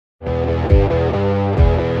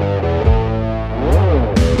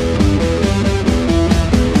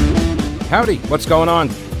Howdy, what's going on?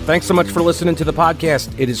 Thanks so much for listening to the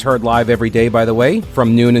podcast. It is heard live every day, by the way,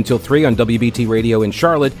 from noon until 3 on WBT Radio in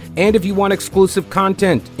Charlotte. And if you want exclusive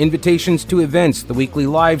content, invitations to events, the weekly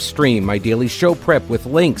live stream, my daily show prep with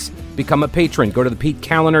links, become a patron. Go to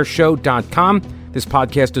thePeteCallenderShow.com. This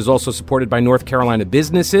podcast is also supported by North Carolina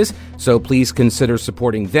businesses, so please consider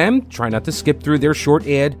supporting them. Try not to skip through their short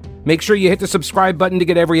ad. Make sure you hit the subscribe button to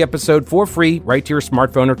get every episode for free right to your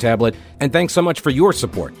smartphone or tablet. And thanks so much for your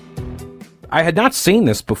support. I had not seen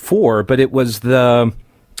this before, but it was a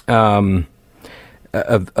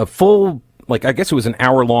full, I guess it was an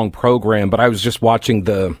hour-long program, but I was just watching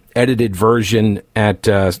the edited version at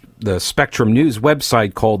the Spectrum News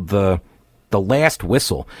website called The Last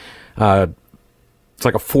Whistle. It's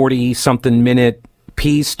like a 40-something minute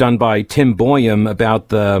piece done by Tim Boyum about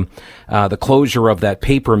the closure of that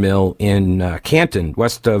paper mill in Canton,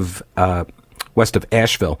 west of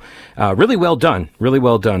Asheville. Really well done.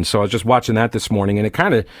 So I was just watching that this morning, and it's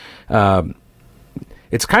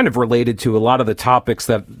kind of related to a lot of the topics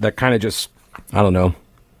that kind of just, I don't know,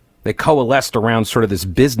 they coalesced around sort of this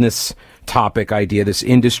business topic idea, this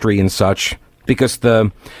industry and such, because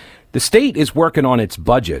the state is working on its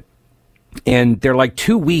budget, and they're like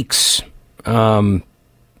 2 weeks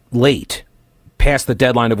late past the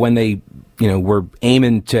deadline of when they, were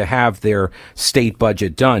aiming to have their state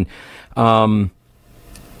budget done. And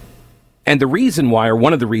the reason why, or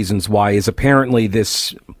one of the reasons why, is apparently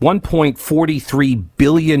this $1.43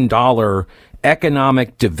 billion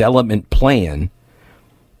economic development plan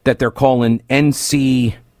that they're calling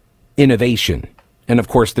NC Innovation. And of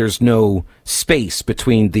course, there's no space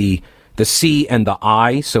between the C and the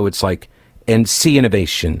I, so it's like NC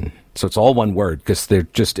Innovation. So it's all one word, because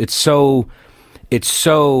it's so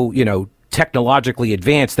technologically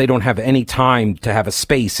advanced, they don't have any time to have a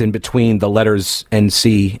space in between the letters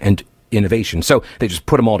NC and innovation. So they just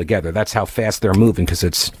put them all together. That's how fast they're moving, because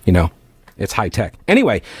it's high tech.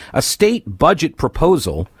 Anyway, a state budget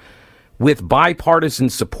proposal with bipartisan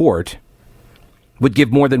support would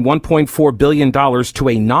give more than $1.4 billion to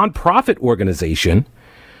a nonprofit organization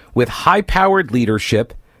with high-powered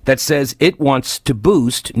leadership that says it wants to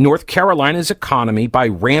boost North Carolina's economy by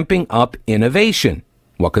ramping up innovation.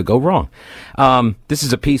 What could go wrong? This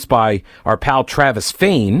is a piece by our pal Travis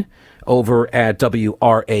Fain over at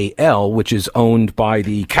WRAL, which is owned by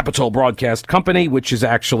the Capital Broadcast Company, which is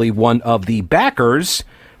actually one of the backers.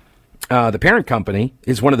 The parent company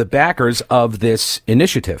is one of the backers of this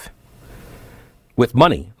initiative with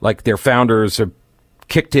money. Like, their founders have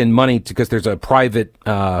kicked in money because there's a private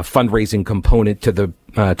fundraising component to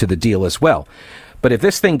the deal as well. But if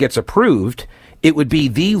this thing gets approved, it would be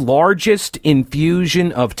the largest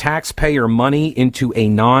infusion of taxpayer money into a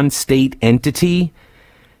non-state entity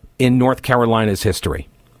in North Carolina's history.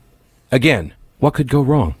 Again, what could go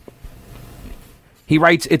wrong? He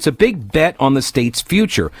writes, it's a big bet on the state's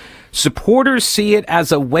future. Supporters see it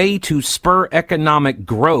as a way to spur economic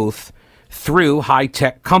growth through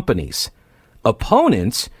high-tech companies.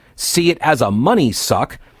 Opponents see it as a money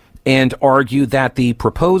suck and argue that the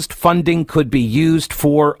proposed funding could be used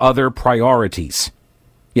for other priorities.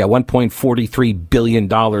 Yeah, $1.43 billion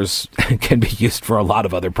can be used for a lot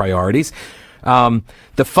of other priorities. The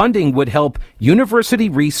funding would help university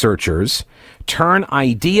researchers turn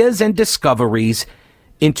ideas and discoveries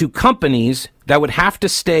into companies that would have to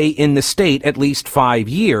stay in the state at least 5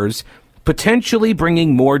 years, potentially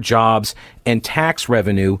bringing more jobs and tax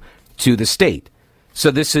revenue to the state.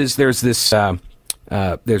 So there's this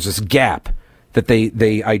gap that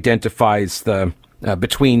they identifies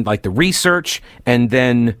between like the research and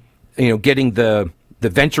then getting the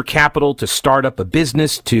venture capital to start up a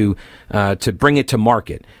business to bring it to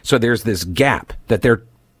market. So there's this gap that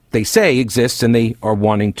they say exists, and they are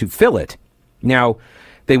wanting to fill it. Now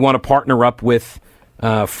they want to partner up with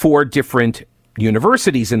 4 different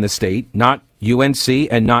universities in the state, not UNC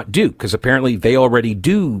and not Duke, because apparently they already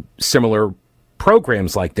do similar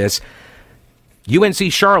programs like this.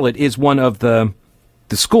 UNC Charlotte is one of the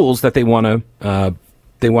schools that they want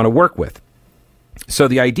to work with. So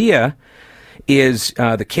the idea is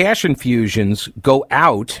the cash infusions go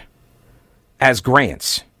out as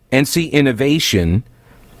grants. NC Innovation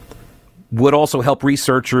would also help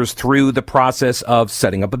researchers through the process of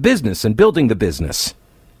setting up a business and building the business.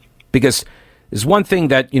 Because there's one thing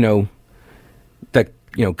that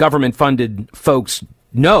government funded folks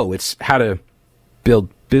know, it's how to build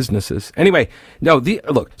businesses. Anyway,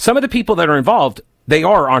 look, some of the people that are involved, they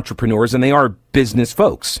are entrepreneurs and they are business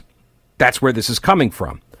folks. That's where this is coming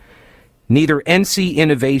from. Neither NC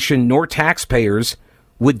Innovation nor taxpayers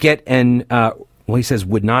would get he says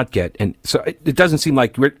would not get. And so it doesn't seem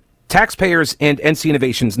like we're taxpayers and NC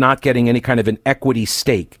Innovation's not getting any kind of an equity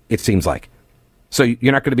stake, it seems like. So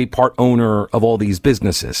you're not going to be part owner of all these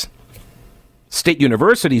businesses. State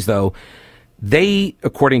universities, though, they,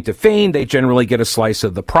 according to Fain, they generally get a slice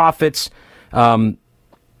of the profits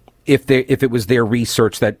if it was their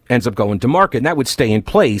research that ends up going to market, and that would stay in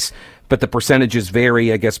place, but the percentages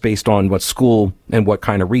vary, I guess, based on what school and what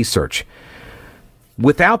kind of research.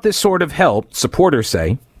 Without this sort of help, supporters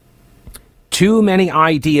say, too many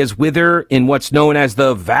ideas wither in what's known as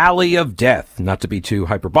the Valley of Death. Not to be too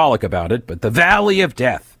hyperbolic about it, but the Valley of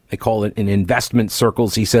Death. They call it in investment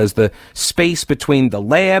circles. He says the space between the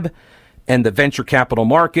lab and the venture capital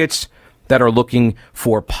markets that are looking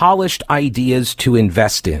for polished ideas to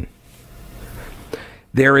invest in.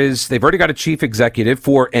 They've already got a chief executive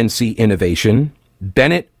for NC Innovation,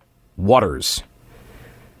 Bennett Waters.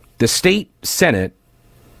 The state Senate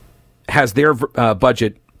has their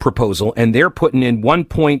budget proposal, and they're putting in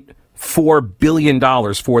 $1.4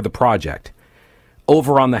 billion for the project.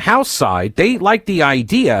 Over on the House side, they like the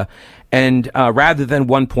idea, and rather than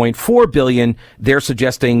 $1.4 billion, they're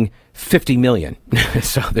suggesting $50 million.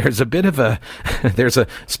 So there's a bit of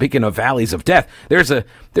speaking of valleys of death, there's a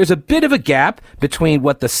bit of a gap between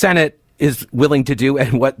what the Senate is willing to do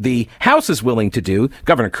and what the House is willing to do.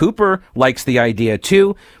 Governor Cooper likes the idea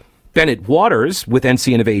too. Bennett Waters with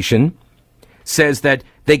NC Innovation says that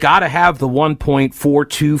they got to have the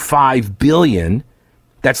 $1.425 billion.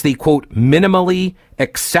 That's the, quote, minimally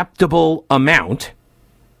acceptable amount,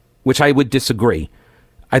 which I would disagree.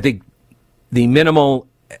 I think the minimal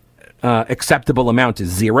acceptable amount is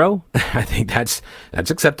zero. I think that's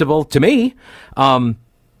acceptable to me.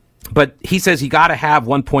 But he says you got to have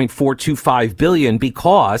 $1.425 billion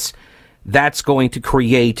because that's going to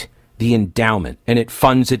create the endowment, and it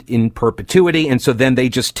funds it in perpetuity. And so then they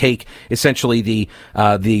just take essentially the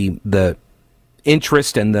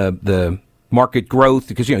interest and the market growth,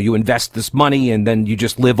 because you invest this money and then you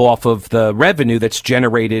just live off of the revenue that's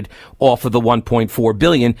generated off of the 1.4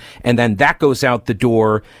 billion, and then that goes out the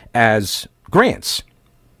door as grants.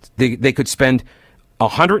 They could spend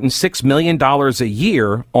 $106 million a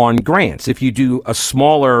year on grants. If you do a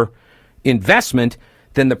smaller investment,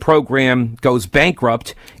 then the program goes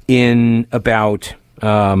bankrupt in about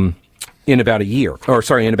a year,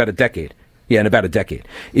 in about a decade. Yeah, in about a decade,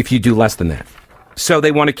 if you do less than that. So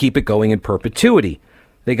they want to keep it going in perpetuity.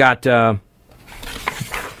 They got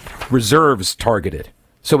reserves targeted.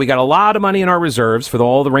 So we got a lot of money in our reserves for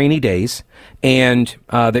all the rainy days, and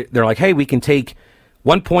they're like, hey, we can take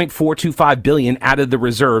 $1.425 billion out of the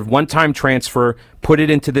reserve, one-time transfer, put it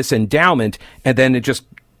into this endowment, and then it just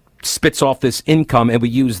spits off this income, and we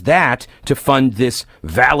use that to fund this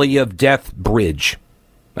Valley of Death bridge,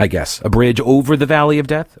 I guess. A bridge over the Valley of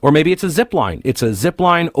Death? Or maybe it's a zip line. It's a zip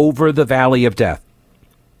line over the Valley of Death.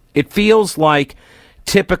 It feels like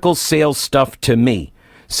typical sales stuff to me,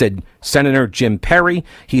 said Senator Jim Perry.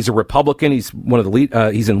 He's a Republican. He's one of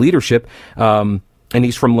the he's in leadership, and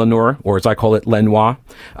he's from Lenoir, or as I call it, Lenoir,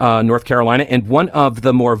 North Carolina, and one of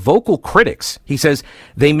the more vocal critics. He says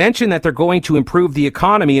they mentioned that they're going to improve the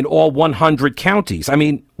economy in all 100 counties. I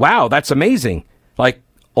mean, wow, that's amazing. Like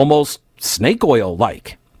almost snake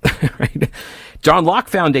oil-like. Right? John Locke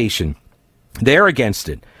Foundation, they're against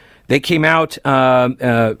it. They came out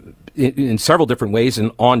in several different ways,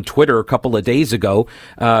 and on Twitter a couple of days ago,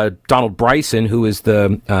 Donald Bryson, who's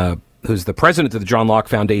the president of the John Locke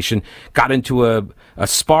Foundation, got into a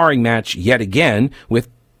sparring match yet again with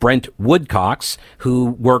Brent Woodcox, who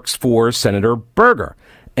works for Senator Berger.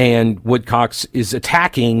 And Woodcox is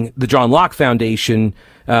attacking the John Locke Foundation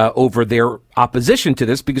over their opposition to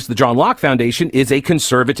this, because the John Locke Foundation is a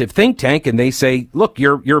conservative think tank, and they say, look,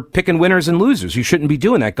 you're picking winners and losers. You shouldn't be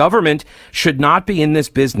doing that. Government should not be in this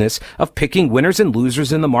business of picking winners and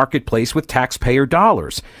losers in the marketplace with taxpayer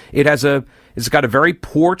dollars. It's got a very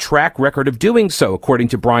poor track record of doing so, according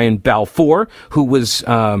to Brian Balfour, who was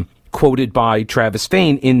quoted by Travis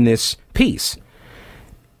Fain in this piece.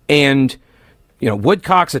 And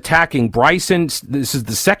Woodcox attacking Bryson. This is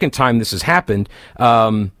the second time this has happened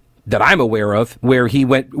that I'm aware of, where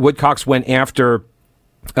Woodcox went after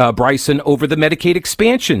Bryson over the Medicaid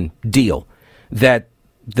expansion deal that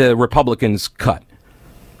the Republicans cut.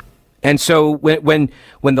 And so when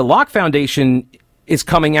the Locke Foundation is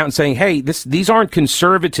coming out and saying, hey, these aren't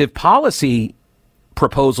conservative policy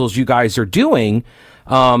proposals you guys are doing,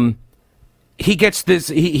 he gets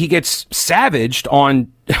savaged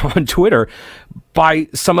on Twitter by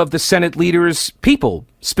some of the Senate leaders' people,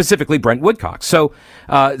 specifically Brent Woodcox. So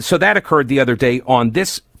that occurred the other day on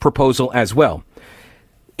this proposal as well.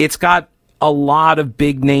 It's got a lot of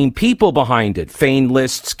big name people behind it. Fain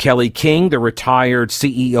lists Kelly King, the retired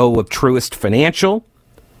CEO of Truist Financial,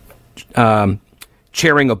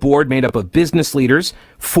 chairing a board made up of business leaders,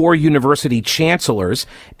 4 university chancellors,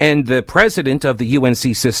 and the president of the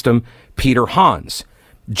UNC system, Peter Hans.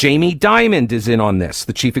 Jamie Dimon is in on this,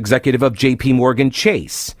 the chief executive of JP Morgan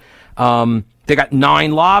Chase. They got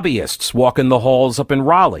 9 lobbyists walking the halls up in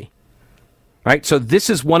Raleigh. Right? So this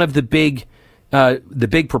is one of the big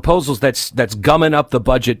proposals that's gumming up the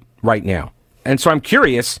budget right now. And so I'm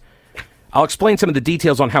curious, I'll explain some of the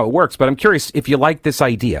details on how it works, but I'm curious if you like this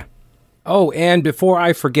idea. Oh, and before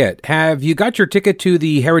I forget, have you got your ticket to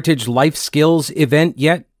the Heritage Life Skills event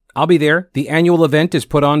yet? I'll be there. The annual event is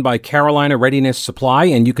put on by Carolina Readiness Supply,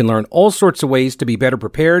 and you can learn all sorts of ways to be better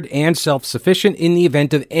prepared and self-sufficient in the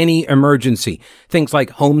event of any emergency. Things like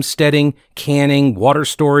homesteading, canning, water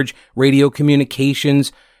storage, radio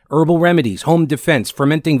communications, herbal remedies, home defense,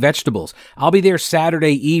 fermenting vegetables. I'll be there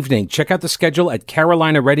Saturday evening. Check out the schedule at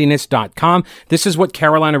carolinareadiness.com. This is what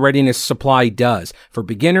Carolina Readiness Supply does. For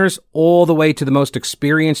beginners all the way to the most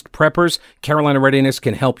experienced preppers, Carolina Readiness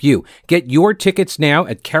can help you. Get your tickets now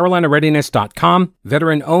at carolinareadiness.com.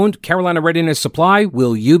 Veteran-owned Carolina Readiness Supply.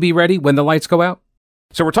 Will you be ready when the lights go out?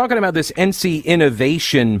 So we're talking about this NC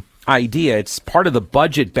Innovation idea. It's part of the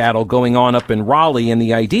budget battle going on up in Raleigh, and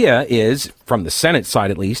the idea is, from the Senate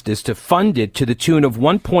side at least, is to fund it to the tune of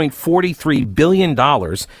 $1.43 billion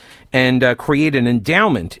and create an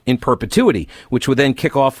endowment in perpetuity, which would then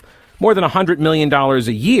kick off more than $100 million a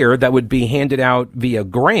year that would be handed out via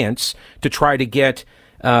grants to try to get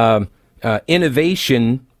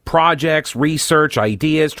innovation projects, research,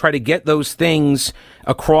 ideas, try to get those things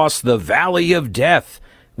across the valley of death,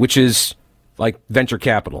 which is like venture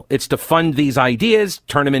capital. It's to fund these ideas,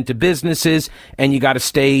 turn them into businesses, and you got to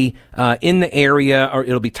stay in the area, or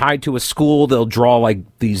it'll be tied to a school. They'll draw like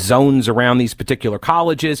these zones around these particular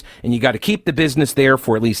colleges, and you got to keep the business there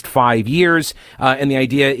for at least 5 years. And the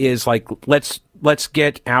idea is like, let's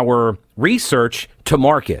get our research to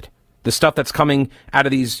market. The stuff that's coming out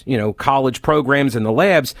of these, college programs and the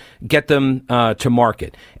labs, get them to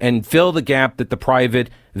market and fill the gap that the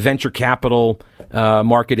private venture capital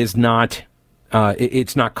market is not.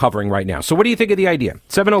 It's not covering right now. So what do you think of the idea?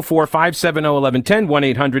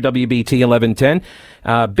 704-570-1110,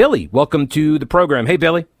 1-800-WBT-1110. Billy, welcome to the program. Hey,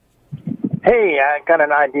 Billy. Hey, I got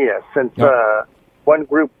an idea. Since one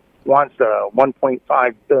group wants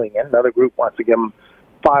 $1.5 billion, another group wants to give them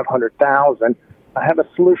 $500,000, I have a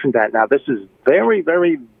solution to that. Now, this is very,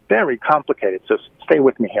 very, very complicated, so stay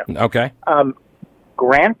with me here. Okay.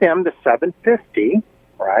 Grant them the $750,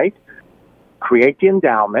 right? Create the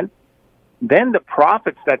endowment. Then the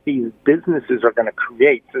profits that these businesses are going to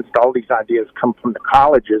create, since all these ideas come from the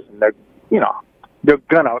colleges, and they're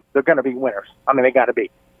gonna be winners. I mean, they got to be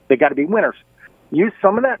winners. Use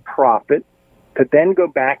some of that profit to then go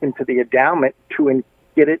back into the endowment to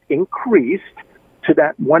get it increased to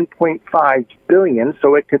that 1.5 billion,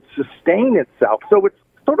 so it could sustain itself. So it's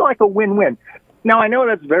sort of like a win-win. Now, I know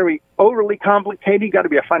that's very overly complicated. You got to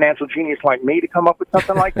be a financial genius like me to come up with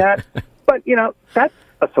something like that. But that's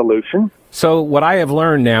a solution. So what I have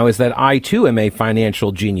learned now is that I, too, am a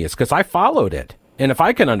financial genius because I followed it. And if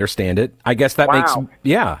I can understand it, I guess that makes,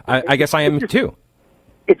 I guess I am, too.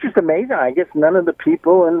 It's just amazing. I guess none of the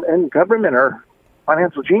people in government are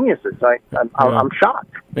financial geniuses. I'm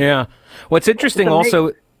shocked. Yeah. What's interesting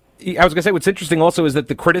also... I was going to say what's interesting also is that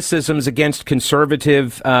the criticisms against the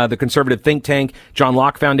conservative think tank, John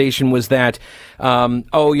Locke Foundation, was that,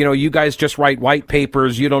 you guys just write white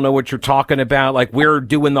papers. You don't know what you're talking about. Like, we're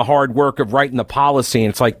doing the hard work of writing the policy.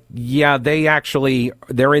 And it's like, yeah,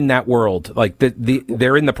 they're in that world. Like,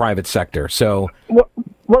 they're in the private sector. So,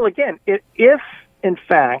 well, again, if in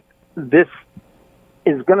fact this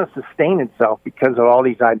is going to sustain itself because of all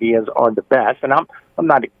these ideas are the best, and I'm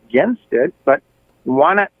not against it, but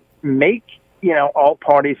why not make all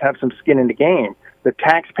parties have some skin in the game? The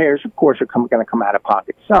taxpayers, of course, are going to come out of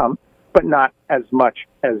pocket some, but not as much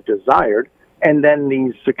as desired. And then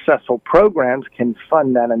these successful programs can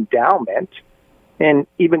fund that endowment and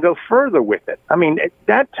even go further with it. I mean,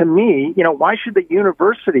 that to me, why should the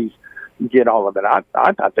universities get all of it? I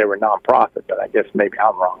thought they were nonprofit, but I guess maybe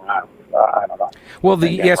I'm wrong. I don't know. Well,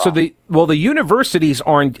 the universities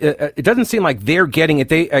aren't. It doesn't seem like they're getting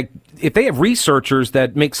it. If they have researchers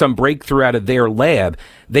that make some breakthrough out of their lab,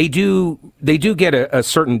 they do get a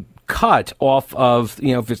certain cut off of,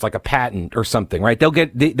 if it's like a patent or something, right?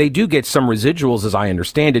 They do get some residuals, as I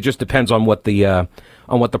understand. It just depends on what the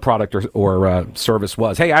product or service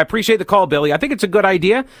was. Hey, I appreciate the call, Billy. I think it's a good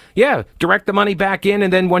idea. Yeah, direct the money back in,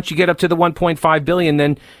 and then once you get up to the 1.5 billion,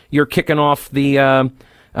 then you're kicking off the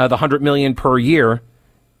the $100 million per year,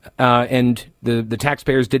 and the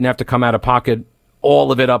taxpayers didn't have to come out of pocket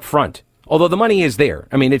all of it up front. Although the money is there.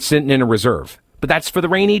 I mean, it's sitting in a reserve. But that's for the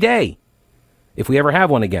rainy day, if we ever have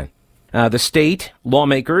one again. The state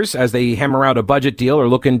lawmakers, as they hammer out a budget deal, are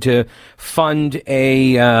looking to fund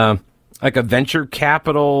a venture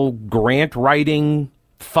capital grant writing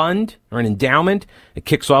fund or an endowment. It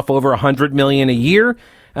kicks off over $100 million a year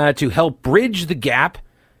to help bridge the gap,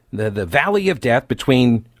 the valley of death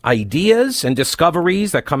between ideas and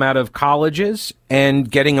discoveries that come out of colleges and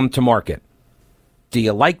getting them to market. Do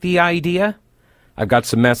you like the idea? I've got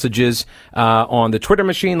some messages on the Twitter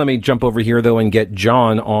machine. Let me jump over here, though, and get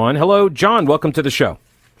John on. Hello, John. Welcome to the show.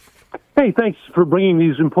 Hey, thanks for bringing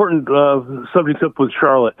these important subjects up with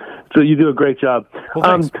Charlotte. So you do a great job.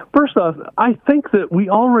 Well, first off, I think that we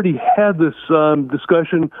already had this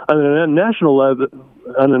discussion on a national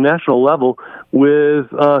level with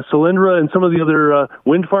Solyndra and some of the other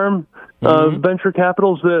wind farm venture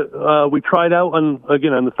capitals that we tried out on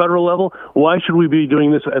the federal level. Why should we be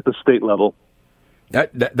doing this at the state level?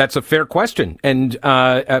 That's a fair question. And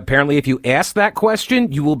apparently if you ask that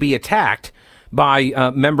question, you will be attacked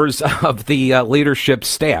by members of the leadership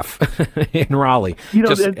staff in Raleigh. The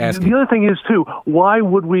other thing is, too, why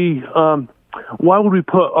would we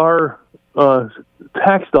put our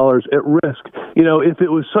tax dollars at risk? If it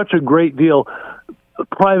was such a great deal,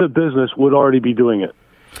 private business would already be doing it.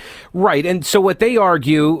 Right, and so what they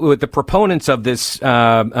argue, what the proponents of this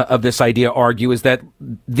idea argue, is that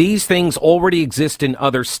these things already exist in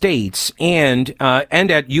other states, and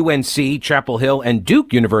at UNC, Chapel Hill, and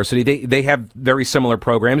Duke University, they have very similar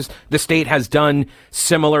programs. The state has done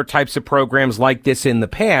similar types of programs like this in the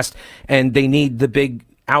past, and they need the big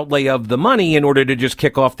outlay of the money in order to just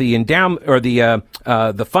kick off the endowment or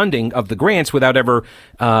the funding of the grants without ever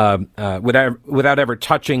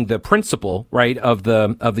touching the principle, right, of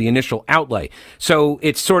the initial outlay. So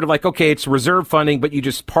it's sort of like, okay, it's reserve funding, but you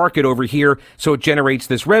just park it over here so it generates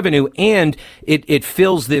this revenue, and it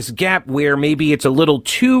fills this gap where maybe it's a little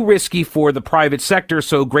too risky for the private sector,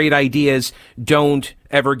 so great ideas don't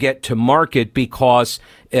ever get to market because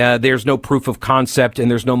there's no proof of concept and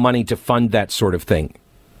there's no money to fund that sort of thing.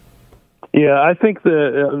 Yeah, I think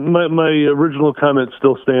that my original comment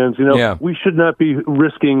still stands. We should not be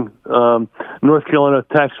risking North Carolina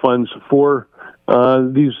tax funds for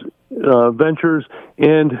these ventures,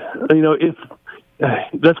 and if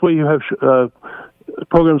that's why you have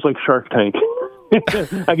programs like Shark Tank.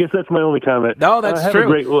 I guess that's my only comment. No, that's have true. Have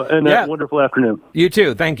a great and wonderful afternoon. You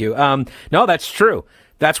too. Thank you. No, that's true.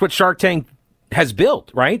 That's what Shark Tank has built,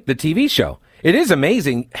 right? The TV show. It is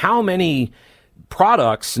amazing how many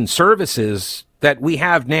products and services that we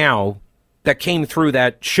have now that came through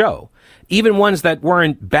that show, even ones that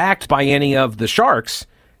weren't backed by any of the sharks.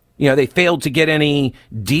 They failed to get any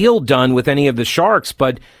deal done with any of the sharks,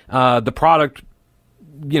 but the product,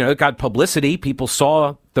 it got publicity. People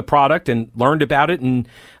saw the product and learned about it, and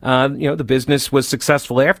the business was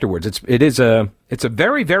successful afterwards. It's a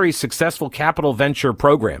very, very successful capital venture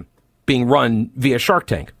program being run via Shark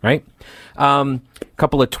Tank, right?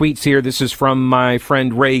 Couple of tweets here. This is from my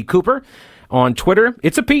friend Ray Cooper on Twitter.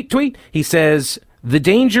 It's a Pete tweet. He says, the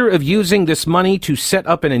danger of using this money to set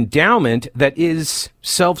up an endowment that is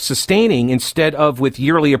self-sustaining instead of with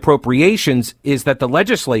yearly appropriations is that the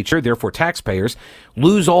legislature, therefore taxpayers,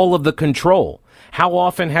 lose all of the control. How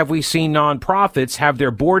often have we seen nonprofits have their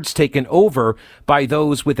boards taken over by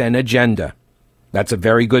those with an agenda? That's a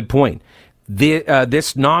very good point.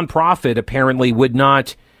 This nonprofit apparently would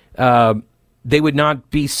not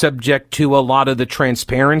be subject to a lot of the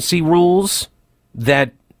transparency rules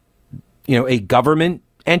that a government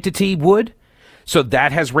entity would. So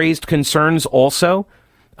that has raised concerns also.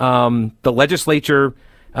 The legislature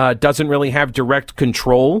doesn't really have direct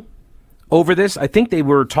control over this. I think they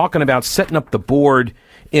were talking about setting up the board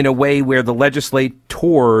in a way where the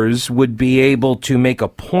legislators would be able to make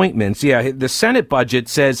appointments. Yeah, the Senate budget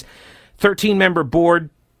says 13-member board,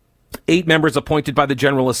 8 members appointed by the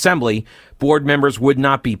General Assembly. Board members would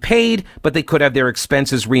not be paid, but they could have their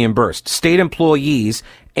expenses reimbursed. State employees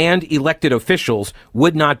and elected officials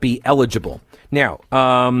would not be eligible. Now,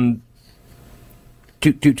 part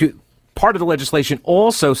of the legislation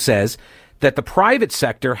also says that the private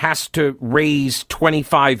sector has to raise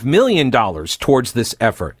 $25 million towards this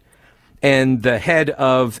effort. And the head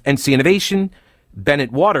of NC Innovation,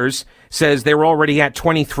 Bennett Waters, says they're already at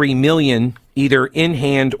 $23 million either in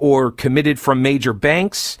hand or committed from major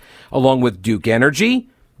banks, along with Duke Energy,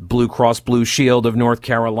 Blue Cross Blue Shield of North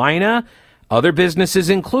Carolina, other businesses,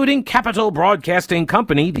 including Capital Broadcasting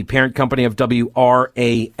Company, the parent company of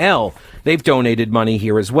WRAL. They've donated money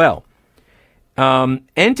here as well.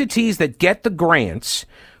 entities that get the grants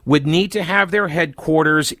would need to have their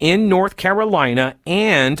headquarters in North Carolina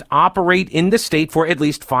and operate in the state for at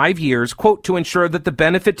least 5 years, quote, to ensure that the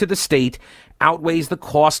benefit to the state outweighs the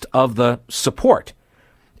cost of the support.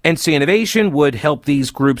 NC Innovation would help these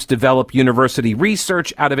groups develop university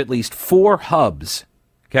research out of at least 4 hubs.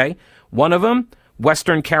 Okay? One of them,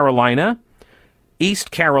 Western Carolina. East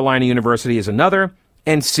Carolina University is another.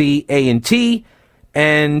 NC A&T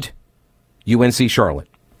and UNC Charlotte.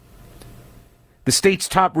 The state's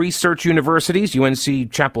top research universities,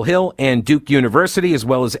 UNC Chapel Hill and Duke University, as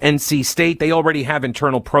well as NC State, they already have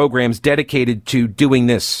internal programs dedicated to doing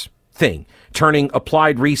this thing, turning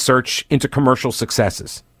applied research into commercial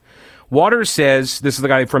successes. Waters says, this is the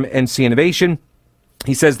guy from NC Innovation,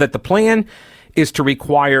 he says that the plan is to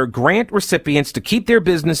require grant recipients to keep their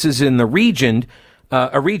businesses in the region,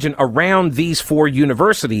 a region around these 4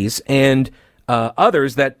 universities and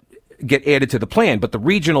others that get added to the plan, but the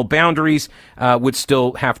regional boundaries would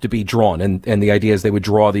still have to be drawn. And the idea is they would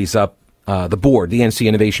draw these up. The board, the NC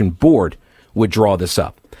Innovation Board, would draw this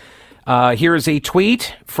up. Here is a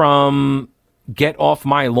tweet from Get Off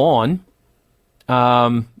My Lawn.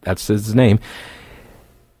 That's his name.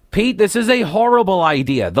 Pete, this is a horrible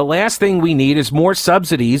idea. The last thing we need is more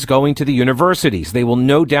subsidies going to the universities. They will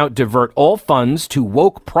no doubt divert all funds to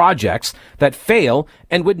woke projects that fail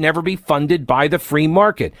and would never be funded by the free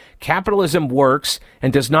market. Capitalism works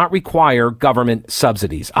and does not require government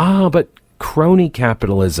subsidies. But crony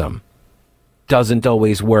capitalism doesn't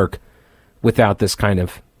always work without this kind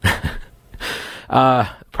of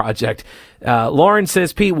project. Lauren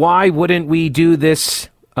says, Pete, why wouldn't we do this?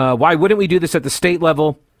 Why wouldn't we do this at the state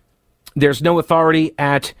level? There's no authority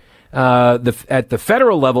at the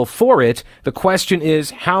federal level for it. The question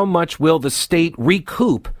is, how much will the state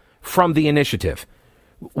recoup from the initiative?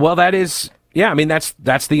 Well, that is,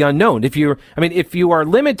 that's the unknown. If you are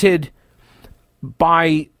limited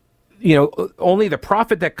by, only the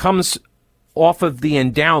profit that comes off of the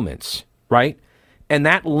endowments, right? And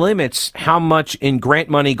that limits how much in grant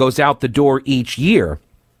money goes out the door each year,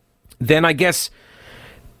 then I guess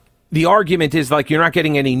the argument is like you're not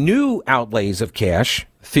getting any new outlays of cash,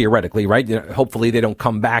 theoretically, right? Hopefully they don't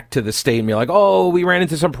come back to the state and be like, oh, we ran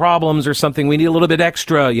into some problems or something. We need a little bit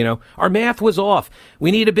extra, Our math was off.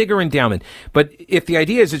 We need a bigger endowment. But if the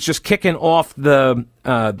idea is it's just kicking off the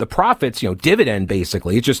profits, dividend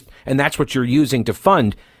basically, and that's what you're using to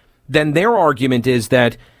fund, then their argument is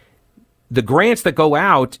that the grants that go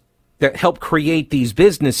out that help create these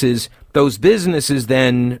businesses, those businesses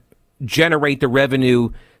then generate the revenue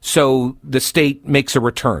so the state makes a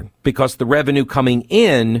return because the revenue coming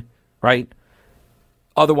in, right,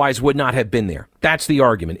 otherwise would not have been there. That's the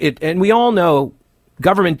argument. And we all know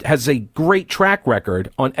government has a great track record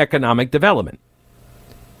on economic development.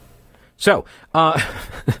 So, pros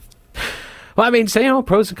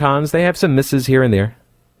and cons, they have some misses here and there.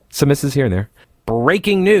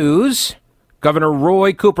 Breaking news. Governor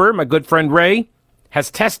Roy Cooper, my good friend Ray,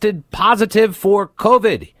 has tested positive for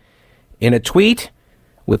COVID. In a tweet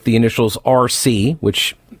with the initials RC,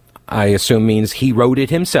 which I assume means he wrote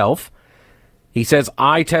it himself, he says,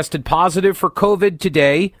 I tested positive for COVID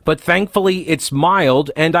today, but thankfully it's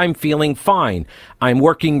mild and I'm feeling fine. I'm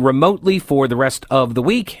working remotely for the rest of the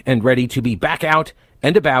week and ready to be back out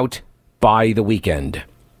and about by the weekend.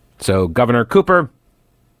 So Governor Cooper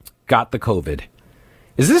got the COVID.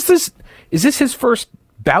 Is this his first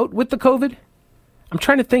bout with the COVID? I'm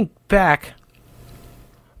trying to think back.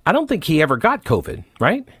 I don't think he ever got COVID,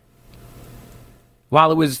 right?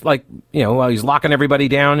 While it was while he's locking everybody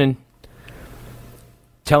down and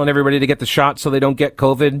telling everybody to get the shot so they don't get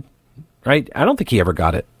COVID, right? I don't think he ever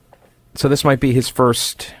got it. So this might be his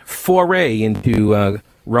first foray into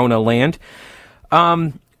Rona land.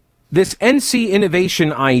 This NC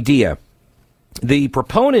Innovation idea, the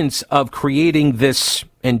proponents of creating this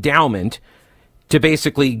endowment to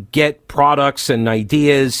basically get products and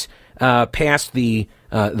ideas past the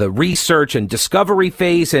research and discovery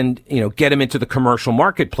phase and, get them into the commercial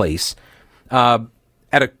marketplace.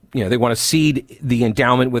 They want to seed the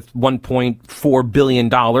endowment with $1.4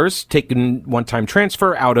 billion taken one-time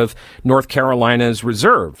transfer out of North Carolina's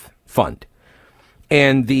reserve fund.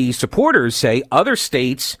 And the supporters say other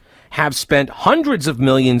states have spent hundreds of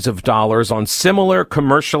millions of dollars on similar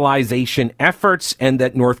commercialization efforts and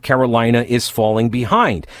that North Carolina is falling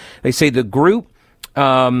behind. They say the group,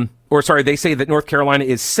 they say that North Carolina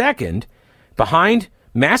is second behind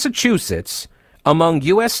Massachusetts among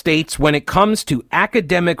U.S. states when it comes to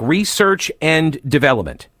academic research and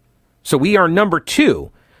development. So we are number 2.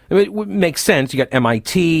 It makes sense. You got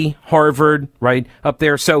MIT, Harvard, right up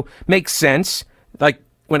there. So makes sense. Like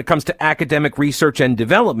when it comes to academic research and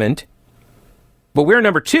development, but we're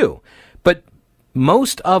number 2. But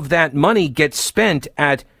most of that money gets spent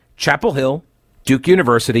at Chapel Hill, Duke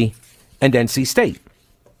University, and NC State.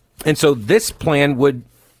 And so this plan would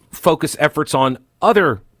focus efforts on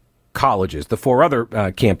other colleges, the 4 other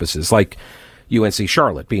campuses, like UNC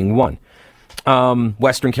Charlotte being one,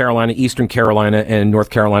 Western Carolina, Eastern Carolina, and North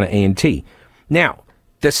Carolina A&T. Now,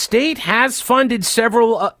 the state has funded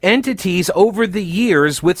several entities over the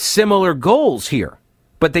years with similar goals here,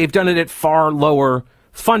 but they've done it at far lower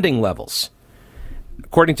funding levels.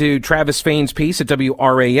 According to Travis Fain's piece at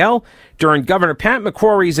WRAL, during Governor Pat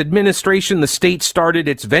McCrory's administration, the state started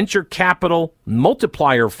its Venture Capital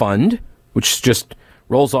Multiplier Fund, which just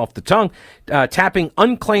rolls off the tongue, tapping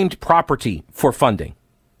unclaimed property for funding.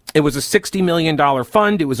 It was a $60 million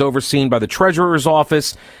fund. It was overseen by the Treasurer's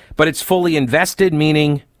Office, but it's fully invested,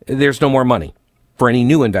 meaning there's no more money for any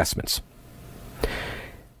new investments.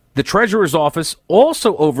 The Treasurer's Office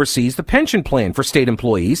also oversees the pension plan for state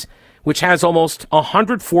employees, which has almost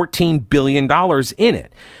 $114 billion in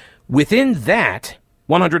it. Within that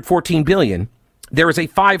 $114 billion, there is a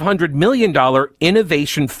 $500 million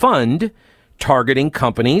innovation fund targeting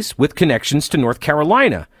companies with connections to North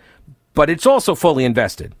Carolina, but it's also fully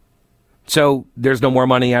invested. So there's no more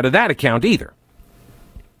money out of that account either.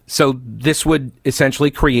 So this would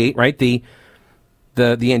essentially create, right, the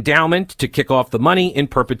endowment to kick off the money in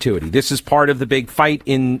perpetuity. This is part of the big fight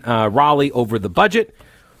in Raleigh over the budget.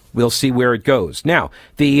 We'll see where it goes. Now,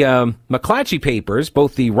 the McClatchy papers,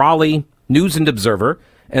 both the Raleigh News and Observer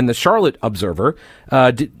and the Charlotte Observer,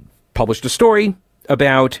 published a story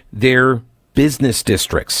about their business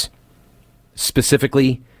districts,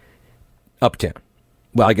 specifically uptown.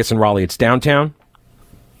 Well, I guess in Raleigh it's downtown.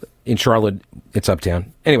 In Charlotte, it's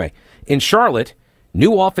uptown. Anyway, in Charlotte,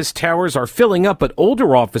 new office towers are filling up, but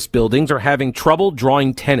older office buildings are having trouble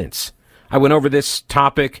drawing tenants. I went over this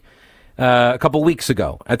topic a couple weeks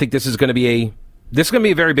ago. I think this is going to be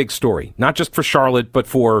a very big story, not just for Charlotte, but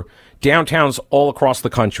for downtowns all across the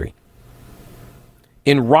country.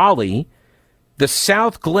 In Raleigh, the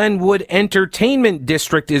South Glenwood Entertainment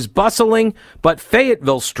District is bustling, but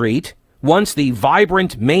Fayetteville Street, once the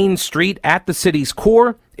vibrant main street at the city's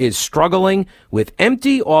core, is struggling with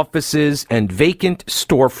empty offices and vacant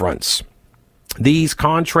storefronts. These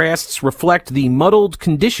contrasts reflect the muddled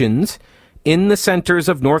conditions in the centers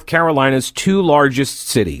of North Carolina's 2 largest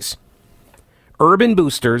cities. Urban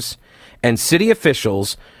boosters and city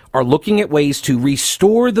officials are looking at ways to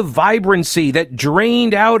restore the vibrancy that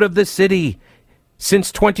drained out of the city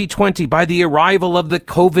since 2020 by the arrival of the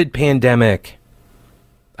COVID pandemic.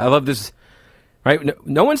 I love this, right?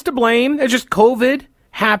 No one's to blame. It's just COVID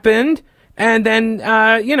happened, and then,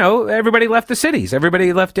 everybody left the cities.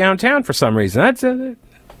 Everybody left downtown for some reason.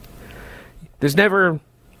 There's never...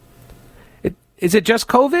 Is it just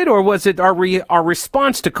COVID, or was it our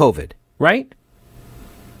response to COVID, right?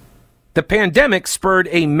 The pandemic spurred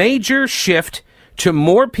a major shift to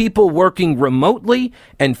more people working remotely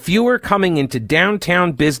and fewer coming into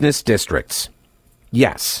downtown business districts.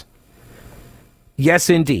 Yes. Yes,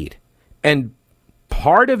 indeed. And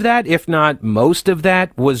part of that, if not most of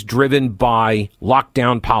that, was driven by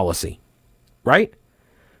lockdown policy, right?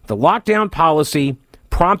 The lockdown policy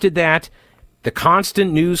prompted that. The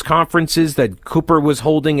constant news conferences that Cooper was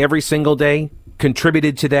holding every single day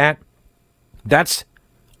contributed to that. That's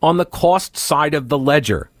on the cost side of the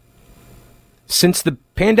ledger. Since the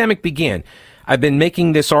pandemic began, I've been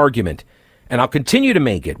making this argument, and I'll continue to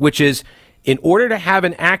make it, which is, in order to have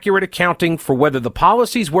an accurate accounting for whether the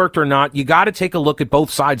policies worked or not, you got to take a look at both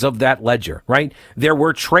sides of that ledger, right? There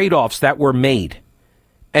were trade-offs that were made,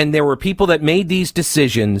 and there were people that made these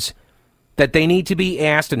decisions that they need to be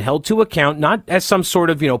asked and held to account, not as some sort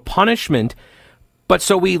of, punishment, but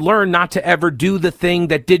so we learn not to ever do the thing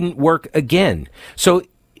that didn't work again. So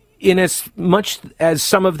in as much as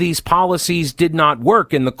some of these policies did not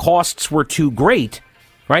work and the costs were too great,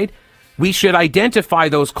 right, we should identify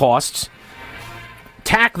those costs,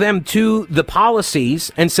 tack them to the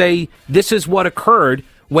policies, and say, this is what occurred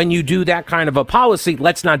when you do that kind of a policy.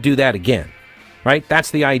 Let's not do that again, right?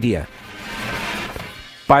 That's the idea.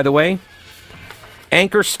 By the way,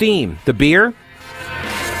 Anchor Steam, the beer,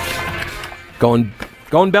 going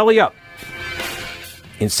belly up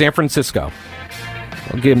in San Francisco.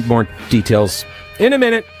 I'll give more details in a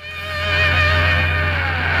minute.